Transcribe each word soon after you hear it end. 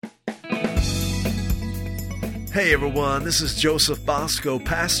Hey everyone, this is Joseph Bosco,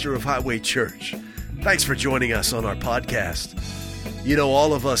 pastor of Highway Church. Thanks for joining us on our podcast. You know,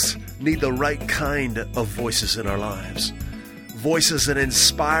 all of us need the right kind of voices in our lives. Voices that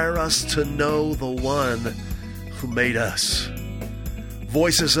inspire us to know the one who made us.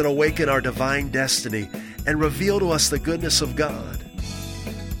 Voices that awaken our divine destiny and reveal to us the goodness of God.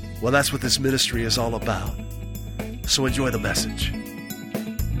 Well, that's what this ministry is all about. So enjoy the message.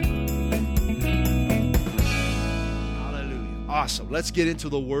 Awesome. Let's get into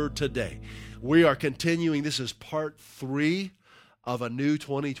the Word today. We are continuing. This is part 3 of a new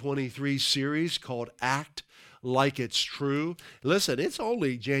 2023 series called Act Like It's True. Listen, it's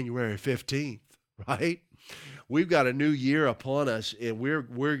only January 15th, right? We've got a new year upon us, and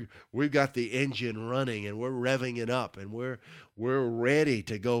we've got the engine running, and we're revving it up, and we're ready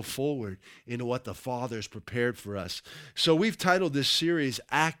to go forward into what the Father's prepared for us. So we've titled this series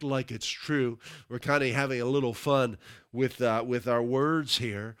 "Act Like It's True." We're kind of having a little fun with our words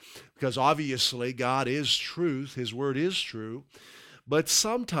here, because obviously God is truth; His Word is true. But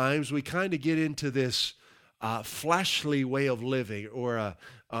sometimes we kind of get into this fleshly way of living, or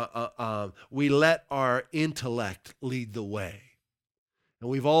we let our intellect lead the way. And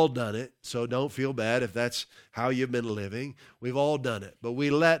we've all done it, so don't feel bad if that's how you've been living. We've all done it. But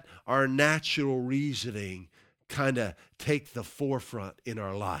we let our natural reasoning kind of take the forefront in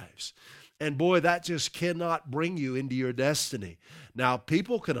our lives. And boy, that just cannot bring you into your destiny. Now,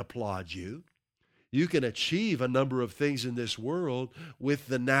 people can applaud you. You can achieve a number of things in this world with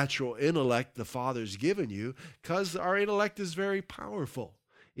the natural intellect the Father's given you, because our intellect is very powerful.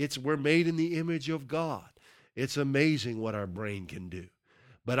 We're made in the image of God. It's amazing what our brain can do.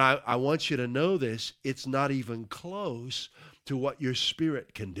 But I want you to know this, it's not even close to what your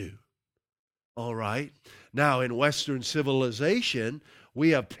spirit can do. All right? Now, in Western civilization,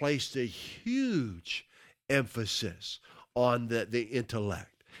 we have placed a huge emphasis on the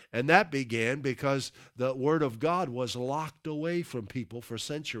intellect. And that began because the Word of God was locked away from people for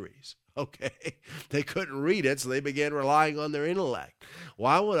centuries. Okay? They couldn't read it, so they began relying on their intellect.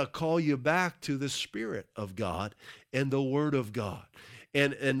 Well, I want to call you back to the Spirit of God and the Word of God.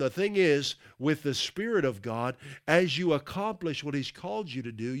 And the thing is, with the Spirit of God, as you accomplish what He's called you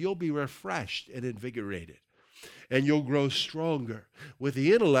to do, you'll be refreshed and invigorated. And you'll grow stronger. With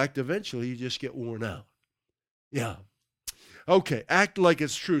the intellect, eventually you just get worn out. Yeah. Okay, act like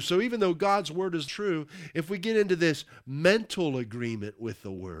it's true. So even though God's Word is true, if we get into this mental agreement with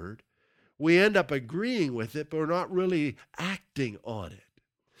the Word, we end up agreeing with it, but we're not really acting on it.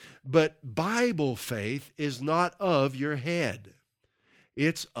 But Bible faith is not of your head.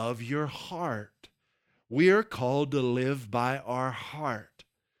 It's of your heart. We are called to live by our heart.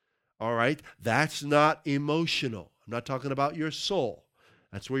 All right? That's not emotional. I'm not talking about your soul.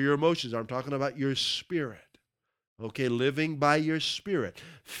 That's where your emotions are. I'm talking about your spirit. Okay, living by your spirit.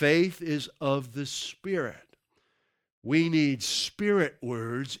 Faith is of the Spirit. We need spirit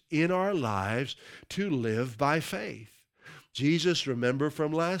words in our lives to live by faith. Jesus, remember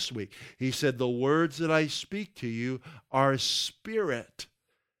from last week, He said, "The words that I speak to you are spirit,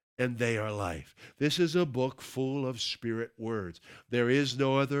 and they are life." This is a book full of spirit words. There is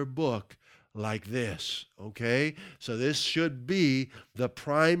no other book like this, okay? So this should be the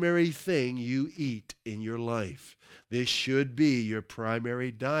primary thing you eat in your life. This should be your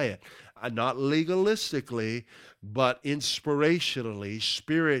primary diet. Not legalistically, but inspirationally,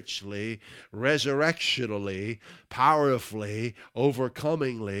 spiritually, resurrectionally, powerfully,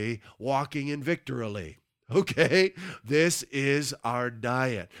 overcomingly, walking in victorily. Okay? This is our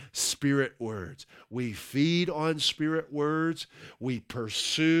diet. Spirit words. We feed on spirit words. We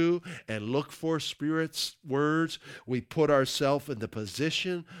pursue and look for spirit words. We put ourselves in the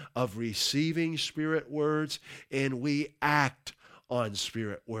position of receiving spirit words, and we act on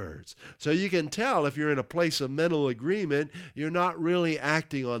spirit words. So you can tell if you're in a place of mental agreement, you're not really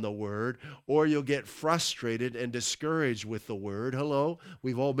acting on the Word, or you'll get frustrated and discouraged with the Word. Hello?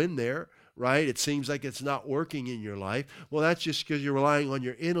 We've all been there. Right? It seems like it's not working in your life. Well, that's just because you're relying on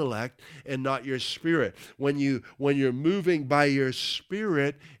your intellect and not your spirit. When you're moving by your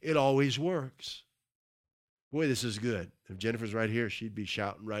spirit, it always works. Boy, this is good. If Jennifer's right here, she'd be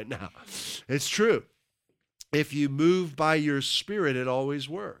shouting right now. It's true. If you move by your spirit, it always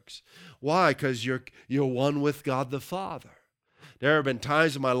works. Why? Because you're one with God the Father. There have been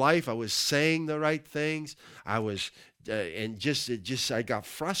times in my life I was saying the right things. I got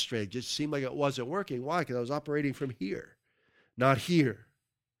frustrated. It just seemed like it wasn't working. Why? Because I was operating from here, not here.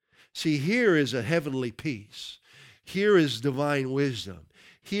 See, here is a heavenly peace. Here is divine wisdom.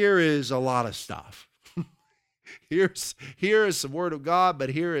 Here is a lot of stuff. Here is some word of God, but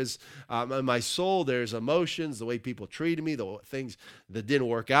here is my soul. There's emotions, the way people treated me, the things that didn't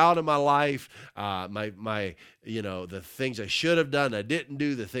work out in my life, the things I should have done, I didn't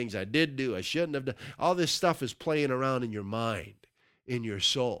do, the things I did do, I shouldn't have done. All this stuff is playing around in your mind, in your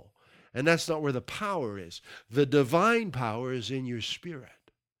soul. And that's not where the power is. The divine power is in your spirit.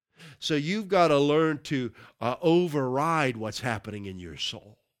 So you've got to learn to override what's happening in your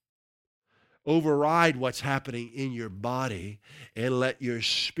soul. Override what's happening in your body and let your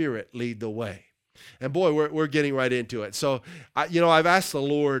spirit lead the way. And boy, we're getting right into it. So, I've asked the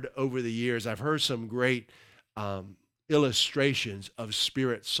Lord over the years, I've heard some great illustrations of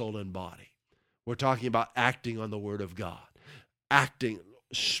spirit, soul, and body. We're talking about acting on the Word of God. Acting,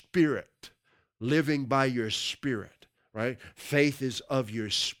 spirit, living by your spirit. Right? Faith is of your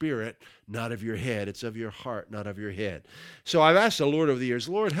spirit, not of your head. It's of your heart, not of your head. So I've asked the Lord over the years,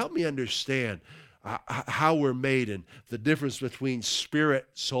 Lord, help me understand how we're made and the difference between spirit,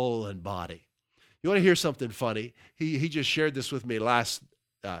 soul, and body. You want to hear something funny? He just shared this with me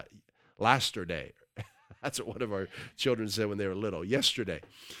yesterday. That's what one of our children said when they were little, yesterday.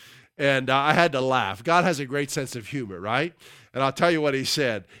 And I had to laugh. God has a great sense of humor, right? And I'll tell you what he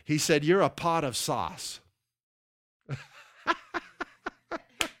said. He said, you're a pot of sauce.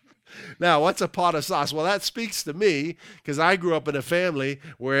 Now, what's a pot of sauce? Well, that speaks to me because I grew up in a family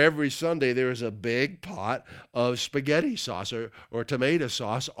where every Sunday there was a big pot of spaghetti sauce or tomato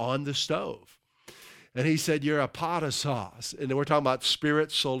sauce on the stove. And he said, you're a pot of sauce. And then we're talking about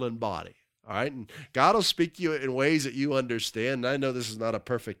spirit, soul, and body. All right? And God will speak to you in ways that you understand. And I know this is not a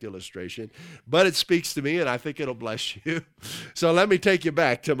perfect illustration, but it speaks to me, and I think it'll bless you. So let me take you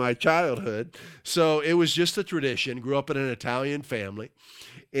back to my childhood. So it was just a tradition. Grew up in an Italian family.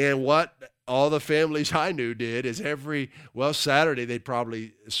 And what all the families I knew did is Saturday they'd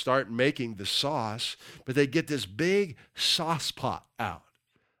probably start making the sauce, but they'd get this big sauce pot out.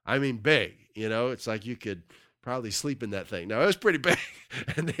 I mean, big, it's like you could probably sleep in that thing. Now, it was pretty big,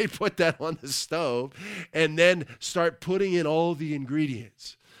 and they put that on the stove and then start putting in all the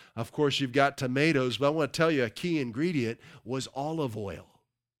ingredients. Of course, you've got tomatoes, but I want to tell you a key ingredient was olive oil.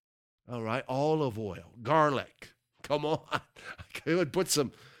 All right, olive oil, garlic. Come on. I would put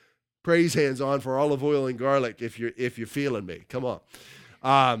some praise hands on for olive oil and garlic if you're feeling me. Come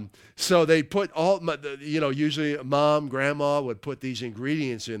on. So they put usually mom, grandma would put these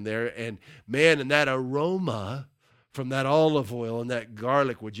ingredients in there, and that aroma from that olive oil and that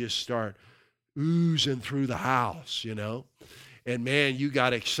garlic would just start oozing through the house, And man, you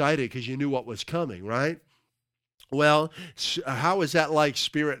got excited because you knew what was coming, right? Well, how is that like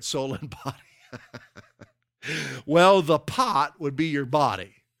spirit, soul, and body? Well, the pot would be your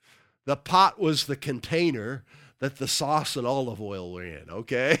body. The pot was the container that the sauce and olive oil were in,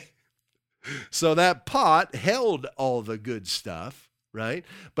 okay? So that pot held all the good stuff, right?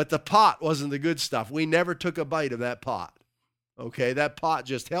 But the pot wasn't the good stuff. We never took a bite of that pot, okay? That pot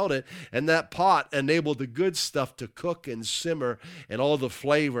just held it, and that pot enabled the good stuff to cook and simmer and all the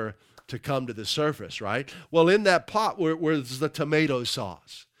flavor to come to the surface, right? Well, in that pot was the tomato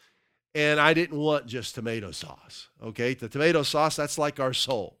sauce. And I didn't want just tomato sauce, okay? The tomato sauce, that's like our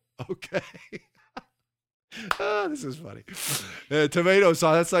soul, okay? This is funny. Tomato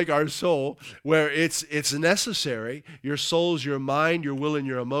sauce, that's like our soul, where it's necessary. Your soul's your mind, your will, and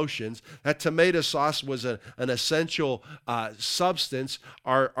your emotions. That tomato sauce was an essential substance.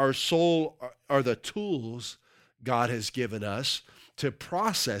 Our soul are the tools God has given us to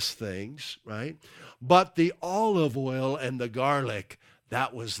process things, right? But the olive oil and the garlic,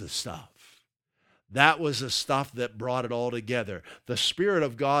 that was the stuff. That was the stuff that brought it all together. The Spirit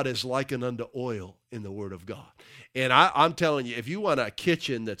of God is likened unto oil in the Word of God. And I'm telling you, if you want a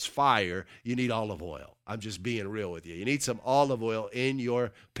kitchen that's fire, you need olive oil. I'm just being real with you. You need some olive oil in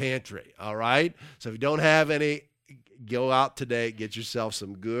your pantry, all right? So if you don't have any, go out today, get yourself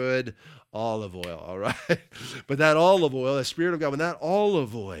some good olive oil, all right? But that olive oil, the Spirit of God, when that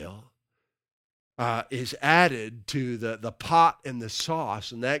olive oil is added to the pot and the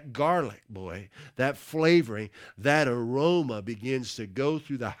sauce, and that garlic, boy, that flavoring, that aroma begins to go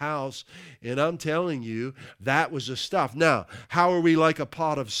through the house, and I'm telling you, that was the stuff. Now, how are we like a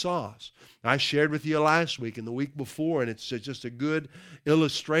pot of sauce? I shared with you last week and the week before, and it's just a good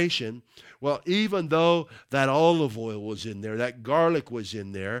illustration. Well, even though that olive oil was in there, that garlic was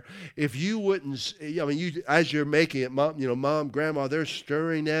in there, if you wouldn't, as you're making it, mom, grandma, they're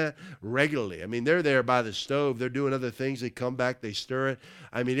stirring that regularly. I mean, they're there by the stove. They're doing other things. They come back, they stir it.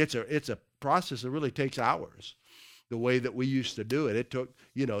 I mean, it's a process that really takes hours. The way that we used to do it, it took,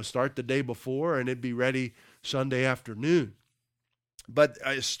 start the day before, and it'd be ready Sunday afternoon. But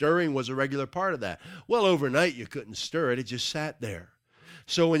stirring was a regular part of that. Well, overnight you couldn't stir it. It just sat there.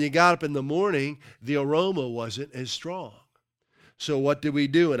 So when you got up in the morning, the aroma wasn't as strong. So what did we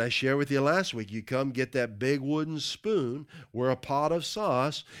do? And I shared with you last week. You come get that big wooden spoon or a pot of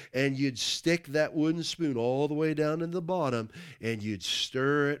sauce, and you'd stick that wooden spoon all the way down in the bottom, and you'd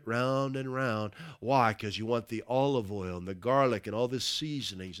stir it round and round. Why? Because you want the olive oil and the garlic and all the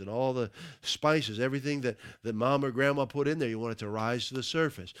seasonings and all the spices, everything that Mom or Grandma put in there, you want it to rise to the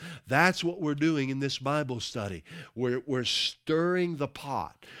surface. That's what we're doing in this Bible study. We're stirring the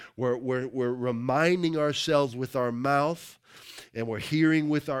pot. We're reminding ourselves with our mouth, and we're hearing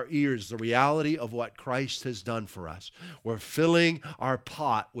with our ears the reality of what Christ has done for us. We're filling our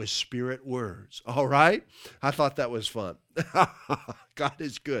pot with Spirit words. All right? I thought that was fun. God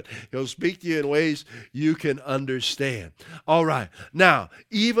is good. He'll speak to you in ways you can understand. All right. Now,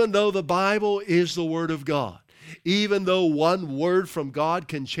 even though the Bible is the Word of God, even though one word from God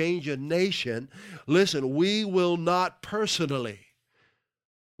can change a nation, listen, we will not personally,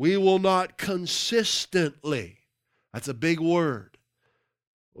 we will not consistently. That's a big word.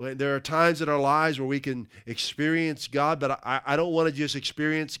 There are times in our lives where we can experience God, but I don't want to just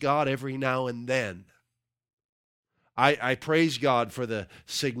experience God every now and then. I praise God for the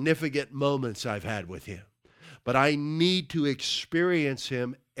significant moments I've had with Him, but I need to experience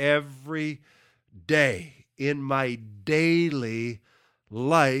Him every day in my daily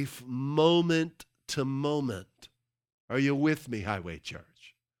life, moment to moment. Are you with me, Highway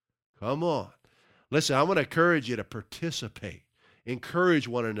Church? Come on. Listen, I want to encourage you to participate. Encourage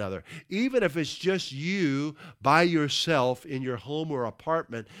one another. Even if it's just you by yourself in your home or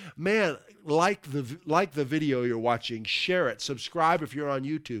apartment, man, like the video you're watching, share it. Subscribe if you're on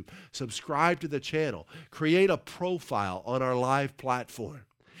YouTube. Subscribe to the channel. Create a profile on our live platform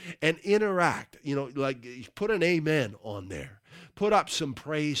and interact. Like put an amen on there. Put up some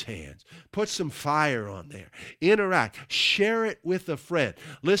praise hands. Put some fire on there. Interact. Share it with a friend.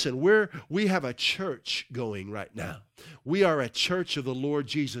 Listen, we have a church going right now. We are a church of the Lord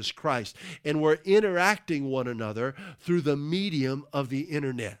Jesus Christ, and we're interacting one another through the medium of the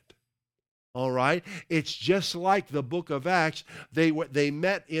internet. All right? It's just like the book of Acts. They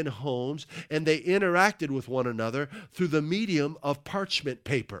met in homes, and they interacted with one another through the medium of parchment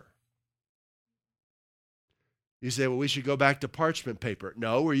paper. You say, well, we should go back to parchment paper.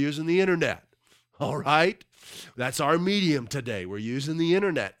 No, we're using the internet. All right? That's our medium today. We're using the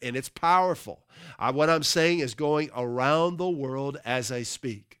internet, and it's powerful. What I'm saying is going around the world as I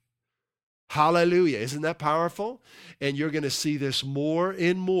speak. Hallelujah. Isn't that powerful? And you're going to see this more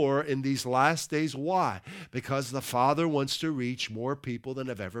and more in these last days. Why? Because the Father wants to reach more people than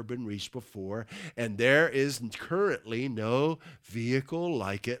have ever been reached before, and there is currently no vehicle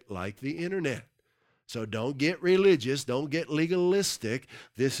like it, like the internet. So don't get religious, don't get legalistic.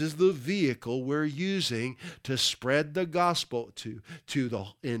 This is the vehicle we're using to spread the gospel to the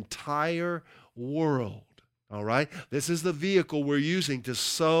entire world. All right? This is the vehicle we're using to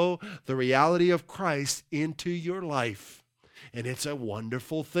sow the reality of Christ into your life. And it's a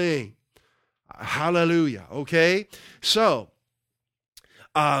wonderful thing. Hallelujah. Okay? So,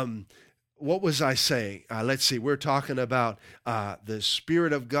 what was I saying? Let's see. We're talking about the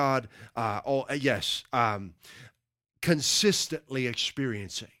Spirit of God. Consistently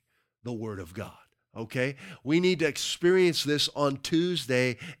experiencing the Word of God. Okay? We need to experience this on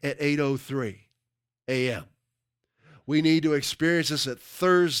Tuesday at 8:03 a.m. We need to experience this at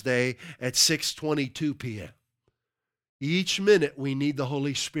Thursday at 6:22 p.m. Each minute we need the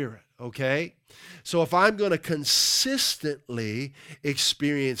Holy Spirit. Okay? So if I'm going to consistently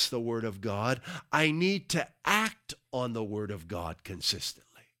experience the Word of God, I need to act on the Word of God consistently.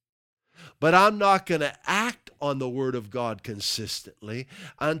 But I'm not going to act on the Word of God consistently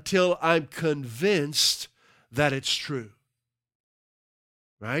until I'm convinced that it's true.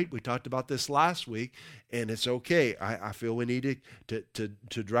 Right? We talked about this last week, and it's okay. I feel we need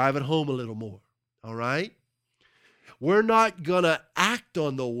to drive it home a little more. All right? We're not going to act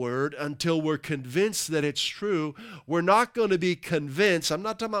on the Word until we're convinced that it's true. We're not going to be convinced. I'm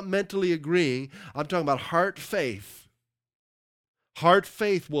not talking about mentally agreeing. I'm talking about heart faith. Heart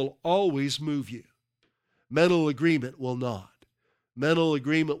faith will always move you. Mental agreement will not. Mental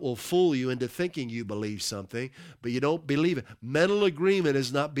agreement will fool you into thinking you believe something, but you don't believe it. Mental agreement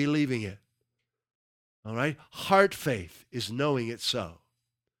is not believing it. All right? Heart faith is knowing it so.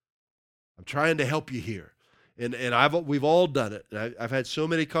 I'm trying to help you here. And we've all done it. And I've had so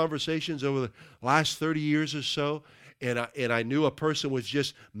many conversations over the last 30 years or so, and I knew a person was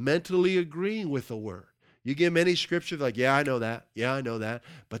just mentally agreeing with the Word. You give them any scripture, like, yeah, I know that. Yeah, I know that.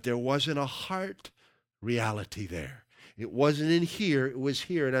 But there wasn't a heart reality there. It wasn't in here, it was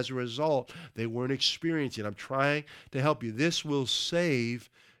here. And as a result, they weren't experiencing it. I'm trying to help you. This will save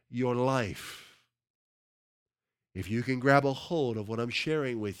your life if you can grab a hold of what I'm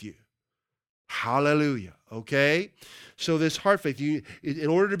sharing with you. Hallelujah. Okay? So this heart faith, in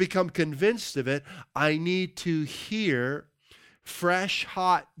order to become convinced of it, I need to hear fresh,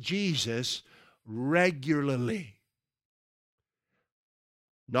 hot Jesus regularly.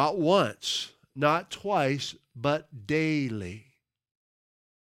 Not once, not twice, but daily.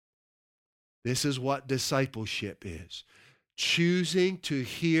 This is what discipleship is. Choosing to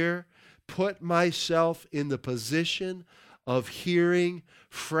hear, put myself in the position of hearing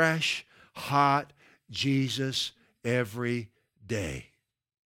fresh, hot Jesus every day.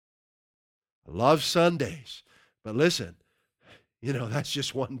 I love Sundays, but listen, that's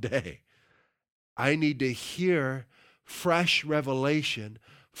just one day. I need to hear fresh revelation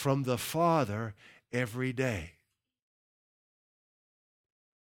from the Father every day.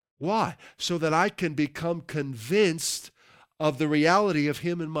 Why? So that I can become convinced of the reality of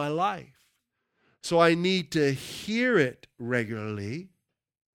Him in my life. So I need to hear it regularly,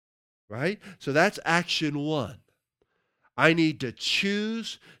 right? So that's action one. I need to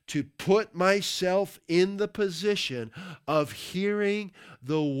choose to put myself in the position of hearing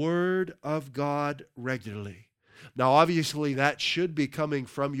the Word of God regularly. Now, obviously, that should be coming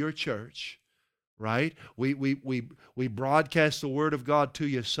from your church, right? We broadcast the Word of God to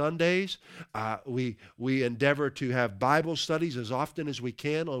you Sundays. We endeavor to have Bible studies as often as we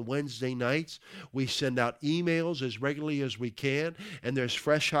can on Wednesday nights. We send out emails as regularly as we can, and there's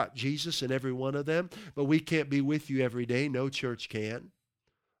fresh, hot Jesus in every one of them. But we can't be with you every day. No church can.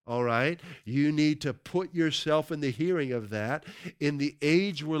 All right? You need to put yourself in the hearing of that. In the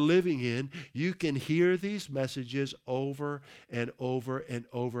age we're living in, you can hear these messages over and over and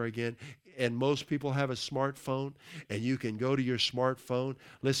over again. And most people have a smartphone, and you can go to your smartphone.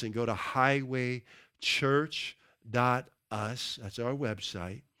 Listen, go to highwaychurch.us. That's our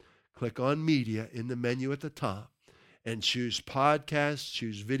website. Click on media in the menu at the top and choose podcasts,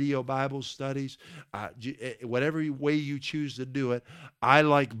 choose video Bible studies, whatever way you choose to do it. I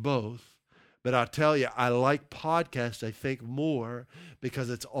like both, but I'll tell you, I like podcasts, I think, more because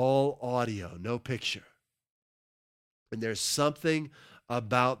it's all audio, no picture. And there's something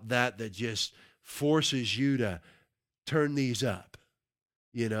about that just forces you to turn these up,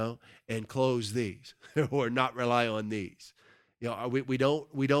 and close these or not rely on these. We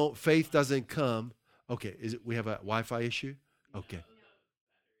don't, faith doesn't come. Okay, we have a Wi-Fi issue? Okay.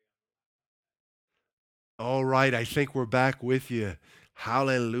 All right, I think we're back with you.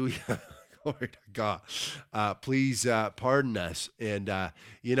 Hallelujah. Glory to God. Please pardon us. And,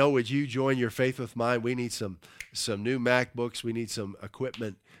 would you join your faith with mine? We need some new MacBooks. We need some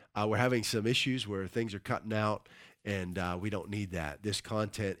equipment. We're having some issues where things are cutting out, and we don't need that. This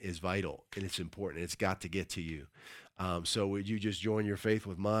content is vital, and it's important. It's got to get to you. So would you just join your faith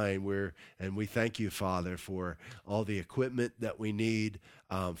with mine? And we thank you, Father, for all the equipment that we need,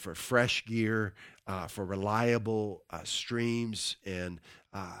 for fresh gear, for reliable streams, and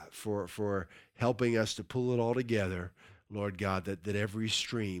for helping us to pull it all together, Lord God, that every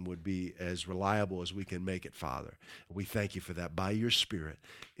stream would be as reliable as we can make it, Father. We thank you for that by your Spirit.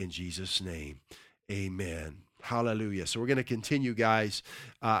 In Jesus' name, amen. Hallelujah. So we're going to continue, guys.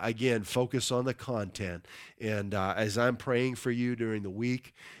 Again, focus on the content. And as I'm praying for you during the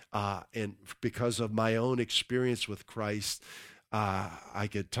week, and because of my own experience with Christ, I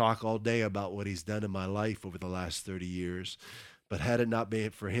could talk all day about what He's done in my life over the last 30 years. But had it not been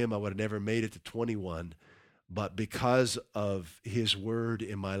for Him, I would have never made it to 21. But because of His Word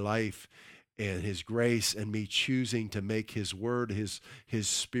in my life, and His grace, and me choosing to make His Word, His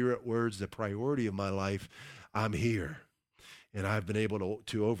Spirit words, the priority of my life, I'm here. And I've been able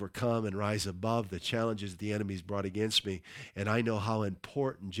to overcome and rise above the challenges the enemy's brought against me. And I know how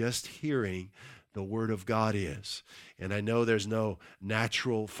important just hearing the Word of God is. And I know there's no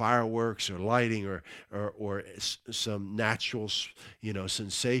natural fireworks or lighting or some natural,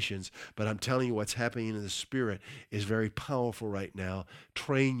 sensations. But I'm telling you, what's happening in the Spirit is very powerful right now.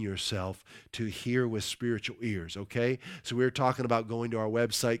 Train yourself to hear with spiritual ears, okay? So we were talking about going to our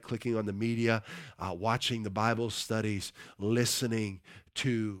website, clicking on the media, watching the Bible studies, listening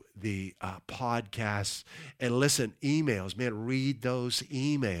to the podcasts, and listen, emails. Man, read those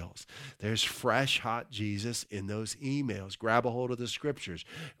emails. There's fresh, hot Jesus in those emails. Grab a hold of the Scriptures.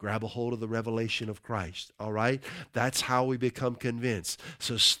 Grab a hold of the revelation of Christ, all right? That's how we become convinced.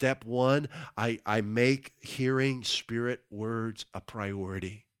 So step one, I make hearing Spirit words a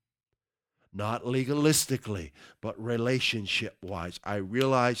priority. not legalistically, but relationship-wise. I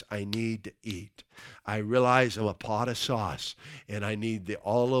realize I need to eat. I realize I'm a pot of sauce, and I need the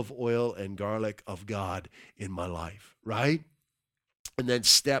olive oil and garlic of God in my life, right? And then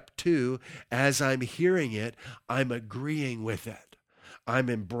step 2, as I'm hearing it, I'm agreeing with it. I'm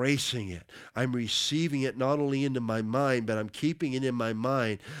embracing it. I'm receiving it not only into my mind, but I'm keeping it in my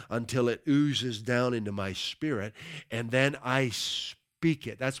mind until it oozes down into my spirit. And then I speak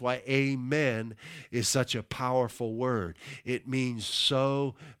it. That's why amen is such a powerful word. It means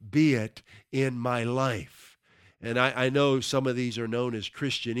so be it in my life. And I know some of these are known as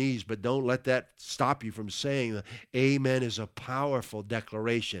Christianese, but don't let that stop you from saying that amen is a powerful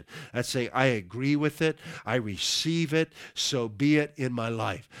declaration. That's saying, I agree with it, I receive it, so be it in my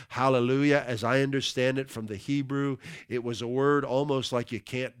life. Hallelujah, as I understand it from the Hebrew, it was a word almost like you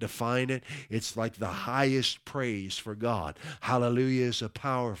can't define it. It's like the highest praise for God. Hallelujah is a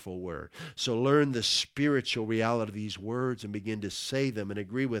powerful word. So learn the spiritual reality of these words and begin to say them and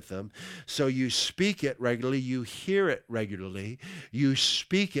agree with them. So you speak it regularly, you hear it regularly, you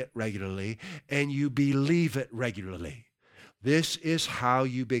speak it regularly, and you believe it regularly. This is how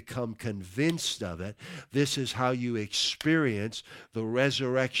you become convinced of it. This is how you experience the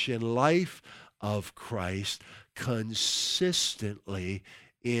resurrection life of Christ consistently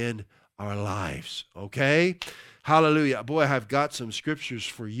in our lives. Okay? Hallelujah. Boy, I've got some scriptures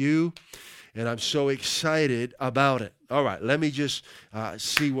for you, and I'm so excited about it. All right, let me just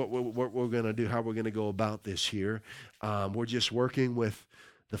see what we're going to do, how we're going to go about this here. We're just working with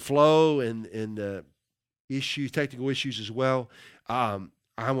the flow and the issues, technical issues as well. I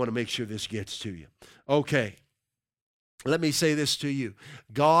want to make sure this gets to you. Okay, let me say this to you.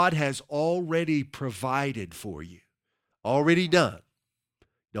 God has already provided for you, already done.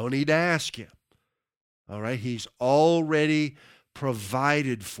 Don't need to ask Him. All right, He's already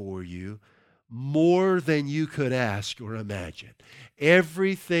provided for you more than you could ask or imagine.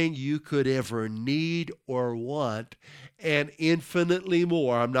 Everything you could ever need or want, and infinitely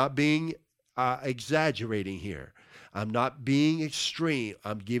more. I'm not being exaggerating here. I'm not being extreme.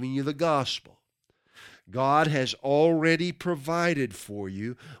 I'm giving you the gospel. God has already provided for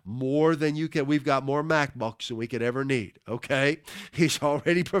you more than you can. We've got more MacBooks than we could ever need, okay? He's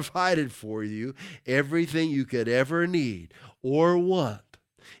already provided for you everything you could ever need or want,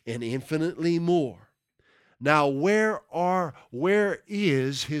 and infinitely more. Now, where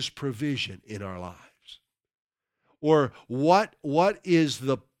is His provision in our lives? Or what is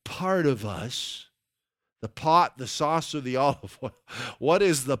the part of us, the pot, the sauce, or the olive oil? What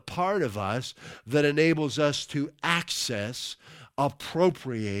is the part of us that enables us to access,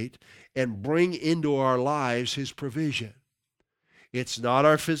 appropriate, and bring into our lives His provision? It's not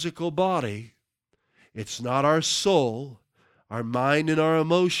our physical body. It's not our soul, our mind, and our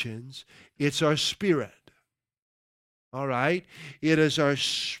emotions. It's our spirit. All right? It is our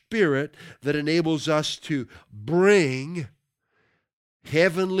spirit that enables us to bring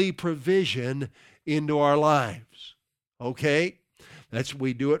heavenly provision into our lives. Okay?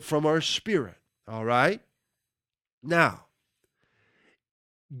 We do it from our spirit. All right? Now,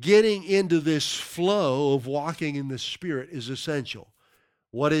 getting into this flow of walking in the Spirit is essential.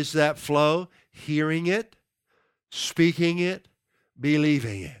 What is that flow? Hearing it, speaking it,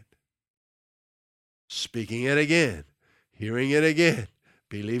 believing it. Speaking it again, hearing it again,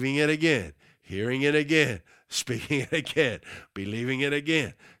 believing it again, hearing it again, speaking it again, believing it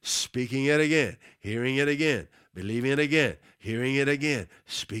again, speaking it again, hearing it again, believing it again, hearing it again,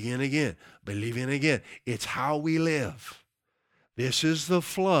 speaking it again, believing it again. It's how we live. This is the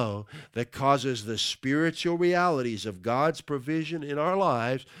flow that causes the spiritual realities of God's provision in our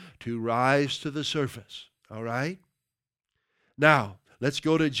lives to rise to the surface. All right? Now, let's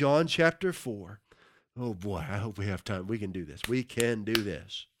go to John chapter 4. Oh boy, I hope we have time. We can do this. We can do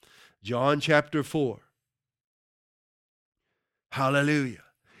this. John chapter 4. Hallelujah.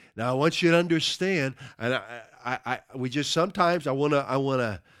 Now I want you to understand, and we just sometimes I want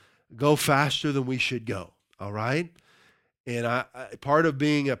to go faster than we should go. All right? And part of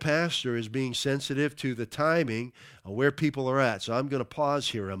being a pastor is being sensitive to the timing of where people are at. So I'm going to pause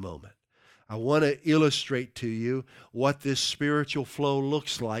here a moment. I want to illustrate to you what this spiritual flow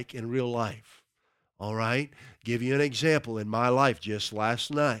looks like in real life. All right? Give you an example in my life just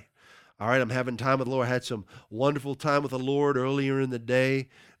last night. All right, I'm having time with the Lord. I had some wonderful time with the Lord earlier in the day,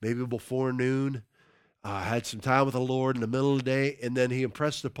 maybe before noon. I had some time with the Lord in the middle of the day, and then He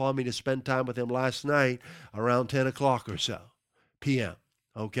impressed upon me to spend time with Him last night around 10 o'clock or so, p.m.,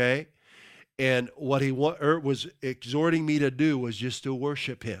 okay? And what He was exhorting me to do was just to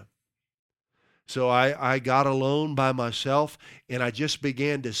worship Him. So I got alone by myself, and I just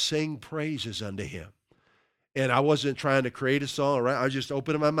began to sing praises unto him. And I wasn't trying to create a song, right? I was just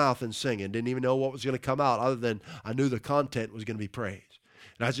opening my mouth and singing. Didn't even know what was going to come out other than I knew the content was going to be praise.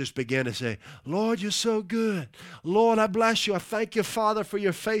 And I just began to say, Lord, you're so good. Lord, I bless you. I thank you, Father, for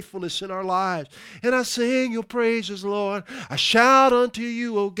your faithfulness in our lives. And I sing your praises, Lord. I shout unto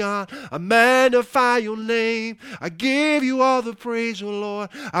you, O God. I magnify your name. I give you all the praise, O Lord.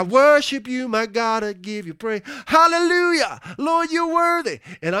 I worship you, my God. I give you praise. Hallelujah. Lord, you're worthy.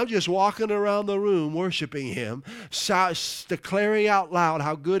 And I'm just walking around the room worshiping him, declaring out loud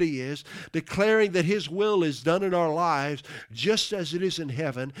how good he is, declaring that his will is done in our lives just as it is in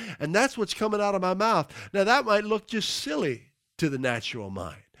heaven. And that's what's coming out of my mouth. Now, that might look just silly to the natural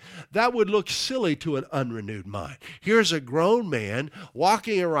mind. That would look silly to an unrenewed mind. Here's a grown man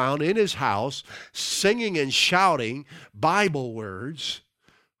walking around in his house, singing and shouting Bible words.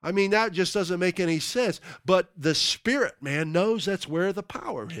 I mean, that just doesn't make any sense. But the spirit man knows that's where the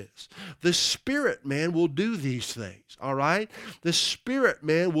power is. The spirit man will do these things, all right? The spirit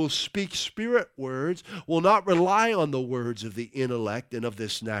man will speak spirit words, will not rely on the words of the intellect and of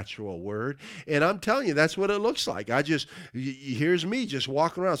this natural word. And I'm telling you, that's what it looks like. Here's me just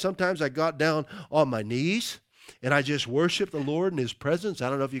walking around. Sometimes I got down on my knees, and I just worship the Lord in his presence. I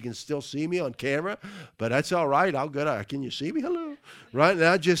don't know if you can still see me on camera, but that's all right. I'll go. Can you see me? Hello. Right? And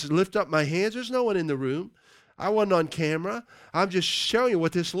I just lift up my hands. There's no one in the room. I wasn't on camera. I'm just showing you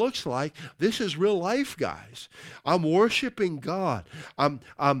what this looks like. This is real life, guys. I'm worshiping God. I'm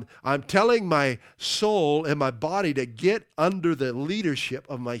telling my soul and my body to get under the leadership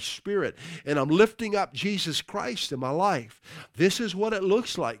of my spirit. And I'm lifting up Jesus Christ in my life. This is what it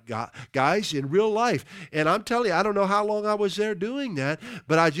looks like, guys, in real life. And I'm telling you, I don't know how long I was there doing that,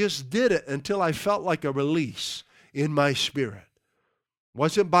 but I just did it until I felt like a release in my spirit.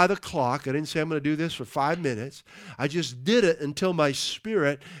 Wasn't by the clock. I didn't say I'm going to do this for 5 minutes. I just did it until my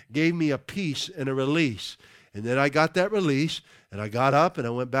spirit gave me a peace and a release. And then I got that release, and I got up and I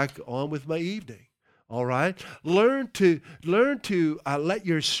went back on with my evening. All right? Learn to let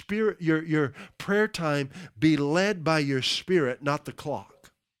your spirit, your prayer time be led by your spirit, not the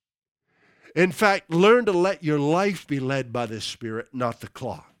clock. In fact, learn to let your life be led by the Spirit, not the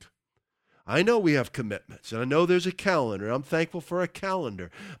clock. I know we have commitments, and I know there's a calendar. I'm thankful for a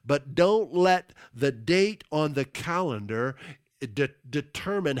calendar. But don't let the date on the calendar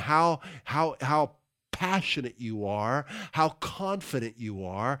determine how passionate you are, how confident you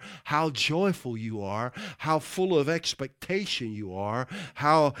are, how joyful you are, how full of expectation you are,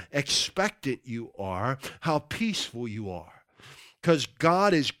 how expectant you are, how peaceful you are. Because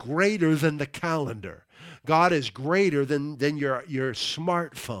God is greater than the calendar. God is greater than your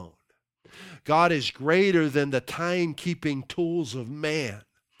smartphone. God is greater than the time-keeping tools of man.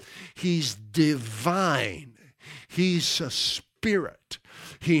 He's divine. He's a spirit.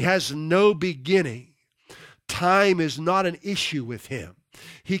 He has no beginning. Time is not an issue with him.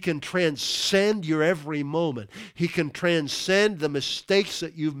 He can transcend your every moment. He can transcend the mistakes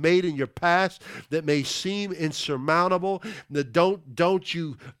that you've made in your past that may seem insurmountable. Don't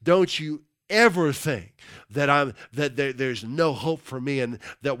you ever think that there's no hope for me and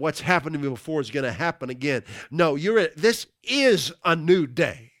that what's happened to me before is going to happen again. No, this is a new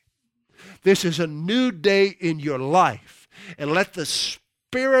day. This is a new day in your life. And let the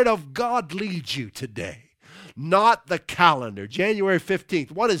Spirit of God lead you today, not the calendar. January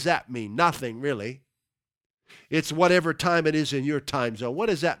 15th, what does that mean? Nothing, really. It's whatever time it is in your time zone. What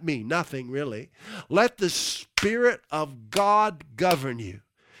does that mean? Nothing, really. Let the Spirit of God govern you.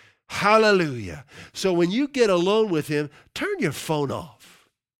 Hallelujah. So when you get alone with him, turn your phone off.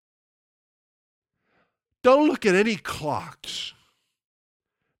 Don't look at any clocks.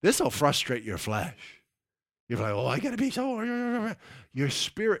 This will frustrate your flesh. You're like, oh, I got to be so... Your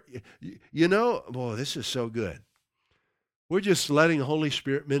spirit, boy, this is so good. We're just letting the Holy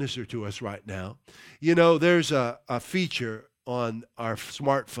Spirit minister to us right now. There's a feature on our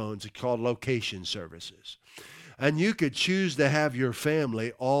smartphones called location services. And you could choose to have your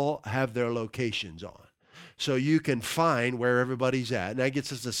family all have their locations on. So you can find where everybody's at. And that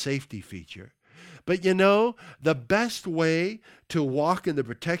gets us a safety feature. But the best way to walk in the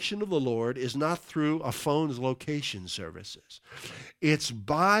protection of the Lord is not through a phone's location services. It's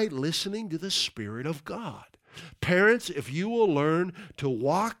by listening to the Spirit of God. Parents, if you will learn to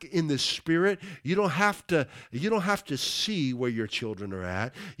walk in the Spirit, you don't have to see where your children are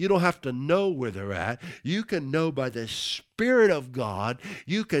at. You don't have to know where they're at. You can know by the Spirit of God.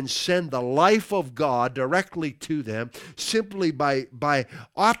 You can send the life of God directly to them simply by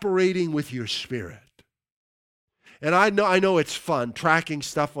operating with your spirit. And I know it's fun tracking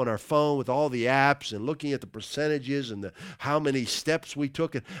stuff on our phone with all the apps and looking at the percentages and how many steps we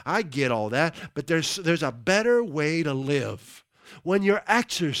took. And I get all that, but there's a better way to live. When you're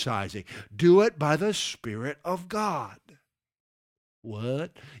exercising, do it by the Spirit of God.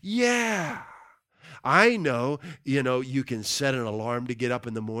 What? Yeah. I know, you can set an alarm to get up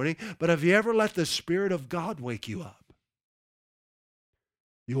in the morning, but have you ever let the Spirit of God wake you up?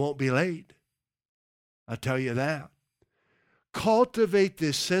 You won't be late. I'll tell you that. Cultivate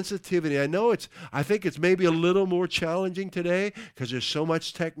this sensitivity. I think it's maybe a little more challenging today because there's so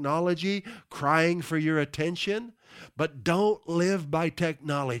much technology crying for your attention, but don't live by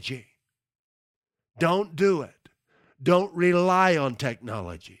technology. Don't do it. Don't rely on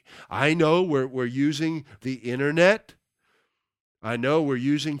technology. I know we're using the internet. I know we're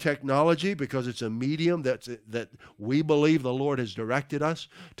using technology because it's a medium that we believe the Lord has directed us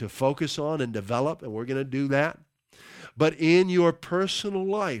to focus on and develop, and we're going to do that. But in your personal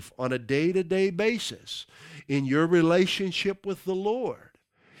life, on a day-to-day basis, in your relationship with the Lord,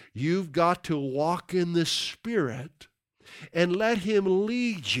 you've got to walk in the Spirit and let Him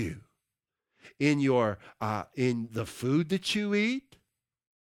lead you in the food that you eat.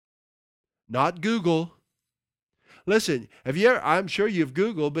 Not Google. Listen, I'm sure you've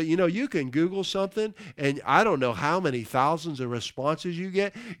Googled, but you can Google something, and I don't know how many thousands of responses you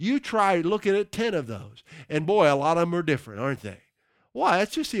get. You try looking at 10 of those, and boy, a lot of them are different, aren't they? Why?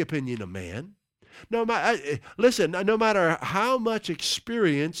 That's just the opinion of man. No matter how much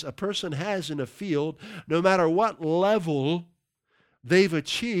experience a person has in a field, no matter what level they've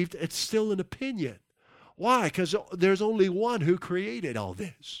achieved, it's still an opinion. Why? Because there's only one who created all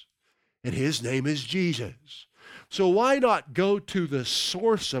this, and His name is Jesus. So why not go to the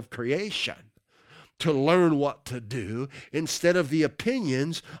source of creation to learn what to do instead of the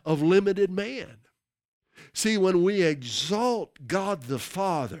opinions of limited man? See, when we exalt God the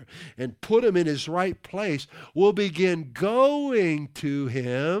Father and put Him in His right place, we'll begin going to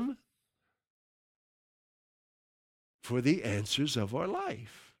Him for the answers of our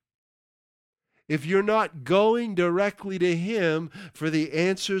life. If you're not going directly to Him for the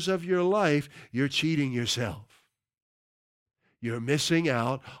answers of your life, you're cheating yourself. You're missing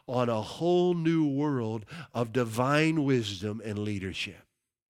out on a whole new world of divine wisdom and leadership.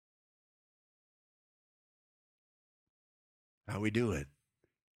 How we doing?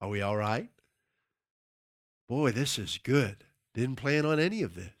 Are we all right? Boy, this is good. Didn't plan on any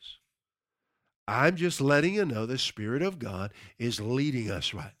of this. I'm just letting you know the Spirit of God is leading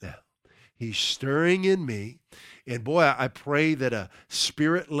us right now. He's stirring in me. And boy, I pray that a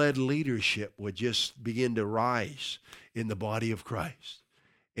Spirit-led leadership would just begin to rise in the body of Christ.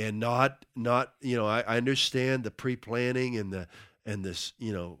 And not I understand the pre-planning and this,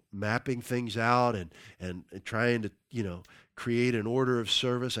 mapping things out and trying to, create an order of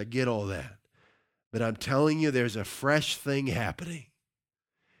service. I get all that. But I'm telling you, there's a fresh thing happening.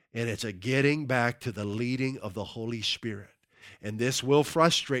 And it's a getting back to the leading of the Holy Spirit. And this will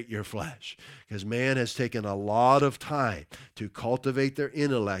frustrate your flesh because man has taken a lot of time to cultivate their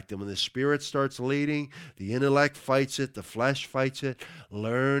intellect. And when the Spirit starts leading, the intellect fights it, the flesh fights it.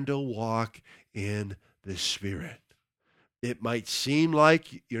 Learn to walk in the Spirit. It might seem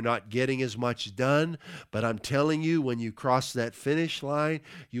like you're not getting as much done, but I'm telling you, when you cross that finish line,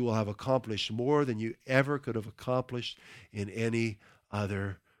 you will have accomplished more than you ever could have accomplished in any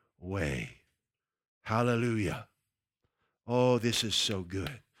other way. Hallelujah. Oh, this is so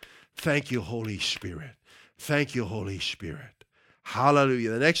good. Thank you, Holy Spirit. Thank you, Holy Spirit. Hallelujah.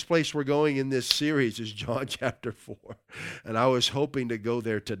 The next place we're going in this series is John chapter 4. And I was hoping to go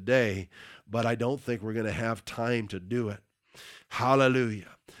there today, but I don't think we're going to have time to do it.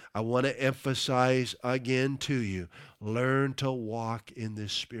 Hallelujah. I want to emphasize again to you, learn to walk in the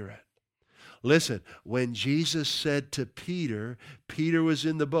Spirit. Listen, when Jesus said to Peter, Peter was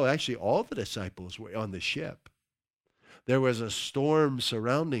in the boat. Actually, all the disciples were on the ship. There was a storm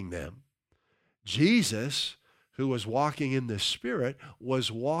surrounding them. Jesus, who was walking in the Spirit,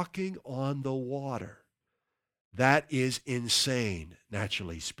 was walking on the water. That is insane,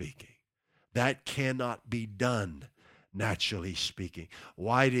 naturally speaking. That cannot be done, naturally speaking.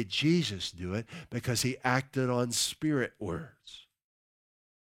 Why did Jesus do it? Because He acted on Spirit words,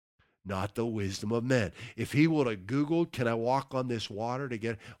 not the wisdom of men. If He would have Googled, can I walk on this water to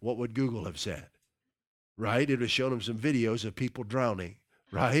get, what would Google have said? Right? It would have shown Him some videos of people drowning,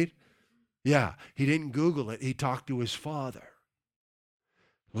 right? Yeah, He didn't Google it. He talked to His Father.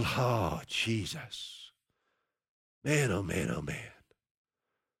 Oh, Jesus. Man, oh man, oh man.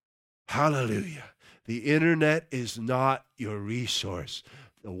 Hallelujah. The internet is not your resource.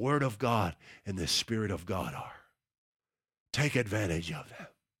 The Word of God and the Spirit of God are. Take advantage of them.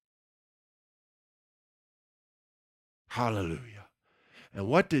 Hallelujah. And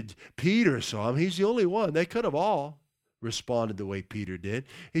what did Peter saw him? He's the only one. They could have all responded the way Peter did.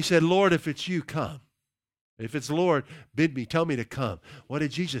 He said, Lord, if it's you, come. If it's Lord, bid me, tell me to come. What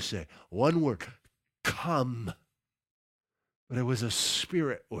did Jesus say? One word, come. But it was a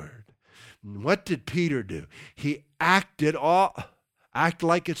spirit word. And what did Peter do? He act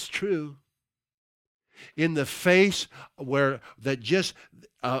like it's true. In the face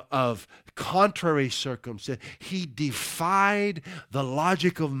of contrary circumstance, he defied the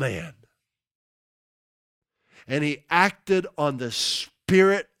logic of man. And he acted on the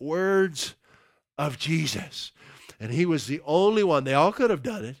spirit words of Jesus. And he was the only one. They all could have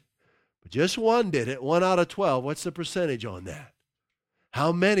done it, but just one did it. 1 out of 12. What's the percentage on that?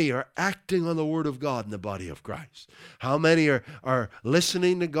 How many are acting on the Word of God in the body of Christ? How many are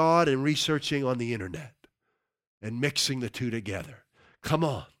listening to God and researching on the internet and mixing the two together? Come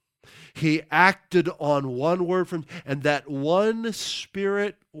on. He acted on one word and that one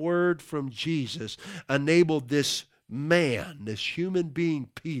spirit word from Jesus enabled this man, this human being,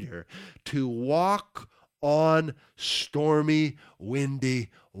 Peter, to walk on stormy, windy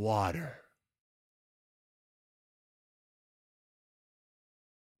water.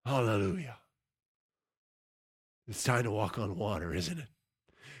 Hallelujah. It's time to walk on water, isn't it?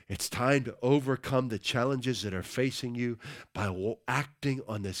 It's time to overcome the challenges that are facing you by acting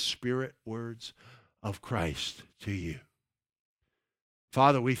on the spirit words of Christ to you.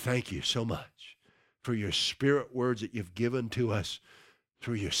 Father, we thank you so much for your spirit words that you've given to us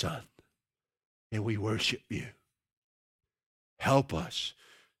through your Son. And we worship you. Help us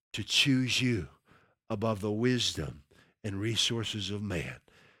to choose you above the wisdom and resources of man,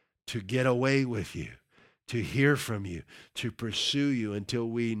 to get away with you, to hear from you, to pursue you until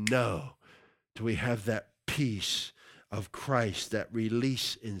we know, till we have that peace of Christ, that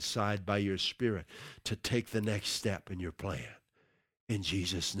release inside by your Spirit to take the next step in your plan. In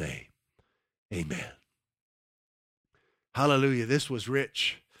Jesus' name, amen. Hallelujah. This was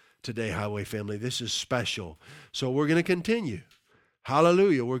rich today, Highway family. This is special. So we're going to continue.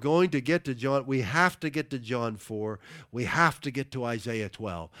 Hallelujah. We're going to get to John. We have to get to John 4. We have to get to Isaiah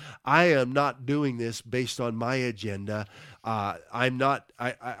 12. I am not doing this based on my agenda. I've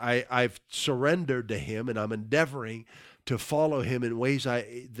surrendered to him, and I'm endeavoring to follow him in ways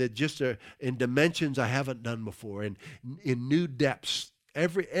that just are in dimensions I haven't done before, and in new depths.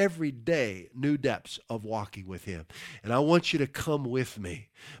 Every day, new depths of walking with him. And I want you to come with me.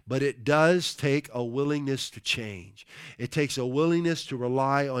 But it does take a willingness to change. It takes a willingness to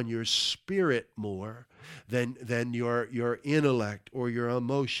rely on your spirit more than your intellect or your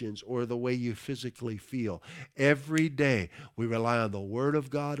emotions or the way you physically feel. Every day, we rely on the Word of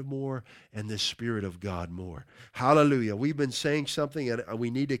God more and the Spirit of God more. Hallelujah. We've been saying something, and we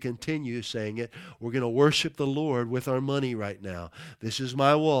need to continue saying it. We're going to worship the Lord with our money right now. This is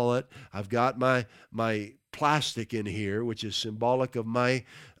my wallet. I've got my plastic in here, which is symbolic of my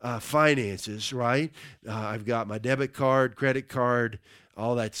finances, right? I've got my debit card, credit card,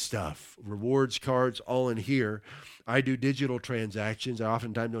 all that stuff, rewards cards, all in here. I do digital transactions. I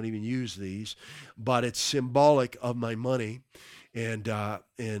oftentimes don't even use these, but it's symbolic of my money. And that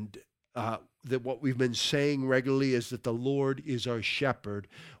what we've been saying regularly is that the Lord is our shepherd.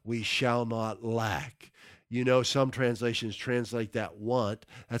 We shall not lack. You know, some translations translate that want.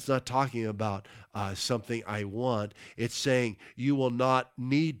 That's not talking about something I want. It's saying you will not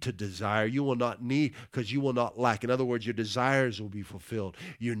need to desire. You will not need, because you will not lack. In other words, your desires will be fulfilled.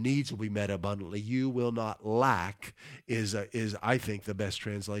 Your needs will be met abundantly. You will not lack is I think, the best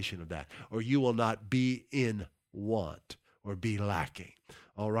translation of that. Or you will not be in want or be lacking.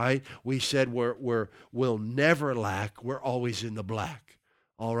 All right? We said we'll never lack. We're always in the black.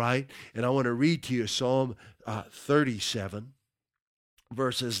 All right? And I want to read to you Psalm 37,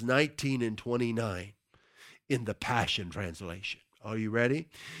 verses 19 and 29 in the Passion Translation. Are you ready?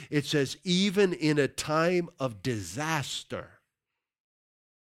 It says, even in a time of disaster,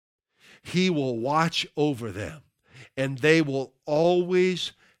 he will watch over them, and they will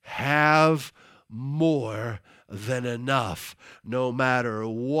always have more than enough, no matter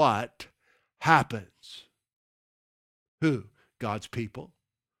what happens. Who? God's people.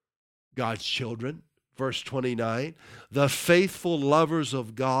 God's children. Verse 29, the faithful lovers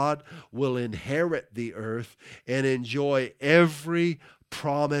of God will inherit the earth and enjoy every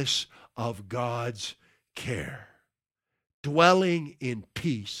promise of God's care, dwelling in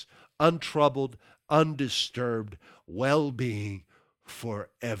peace, untroubled, undisturbed, well-being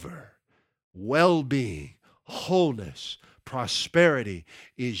forever. Well-being, wholeness, Prosperity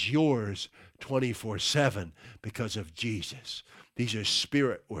is yours 24/7 because of Jesus. These are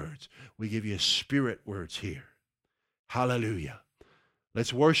spirit words. We give you spirit words here. Hallelujah.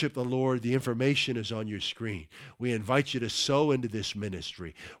 Let's worship the Lord. The information is on your screen. We invite you to sow into this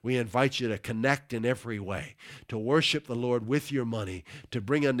ministry. We invite you to connect in every way, to worship the Lord with your money, to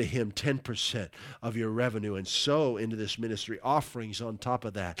bring unto Him 10% of your revenue and sow into this ministry, offerings on top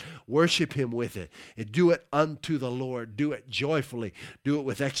of that. Worship Him with it. And do it unto the Lord. Do it joyfully. Do it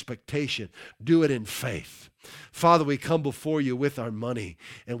with expectation. Do it in faith. Father, we come before you with our money,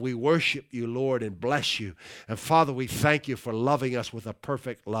 and we worship you, Lord, and bless you. And Father, we thank you for loving us with a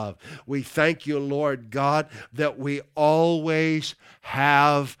perfect love. We thank you, Lord God, that we always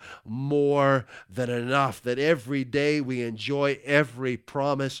have more than enough, that every day we enjoy every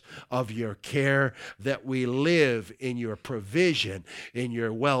promise of your care, that we live in your provision, in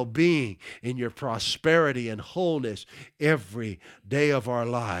your well-being, in your prosperity and wholeness every day of our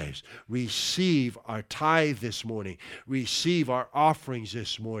lives. Receive our tithe this morning. Receive our offerings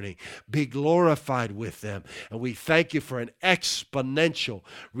this morning. Be glorified with them. And we thank you for an exponential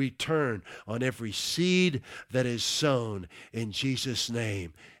return on every seed that is sown. In Jesus'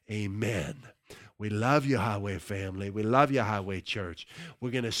 name, amen. We love you, Highway family. We love you, Highway Church. We're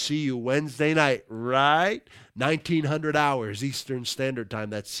going to see you Wednesday night, right? 1900 hours Eastern Standard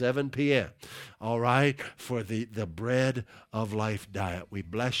Time. That's 7 p.m. All right? For the Bread of Life diet. We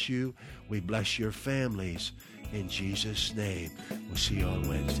bless you. We bless your families. In Jesus' name. We'll see you on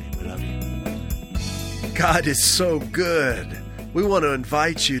Wednesday. We love you. God is so good. We want to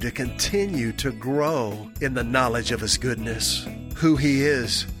invite you to continue to grow in the knowledge of His goodness, who He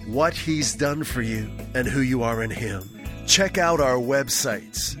is, what He's done for you, and who you are in Him. Check out our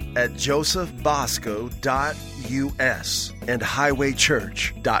websites at josephbosco.us and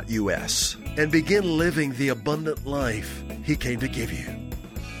highwaychurch.us and begin living the abundant life He came to give you.